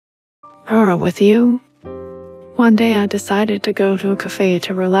Aurora with you. One day I decided to go to a cafe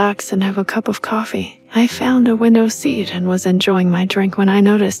to relax and have a cup of coffee. I found a window seat and was enjoying my drink when I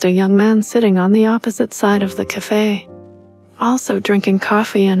noticed a young man sitting on the opposite side of the cafe, also drinking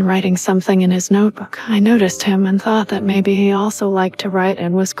coffee and writing something in his notebook. I noticed him and thought that maybe he also liked to write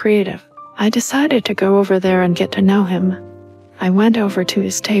and was creative. I decided to go over there and get to know him. I went over to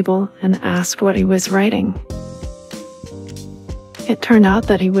his table and asked what he was writing. It turned out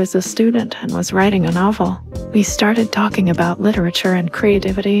that he was a student and was writing a novel. We started talking about literature and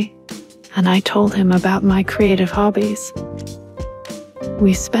creativity, and I told him about my creative hobbies.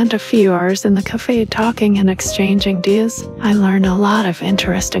 We spent a few hours in the cafe talking and exchanging ideas. I learned a lot of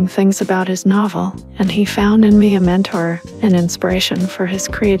interesting things about his novel, and he found in me a mentor, an inspiration for his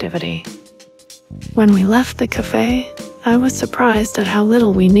creativity. When we left the cafe, I was surprised at how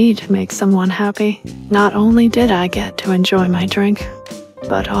little we need to make someone happy. Not only did I get to enjoy my drink,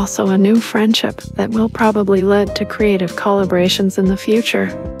 but also a new friendship that will probably lead to creative collaborations in the future.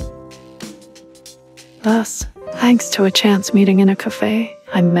 Thus, thanks to a chance meeting in a cafe,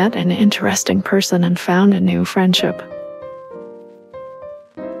 I met an interesting person and found a new friendship.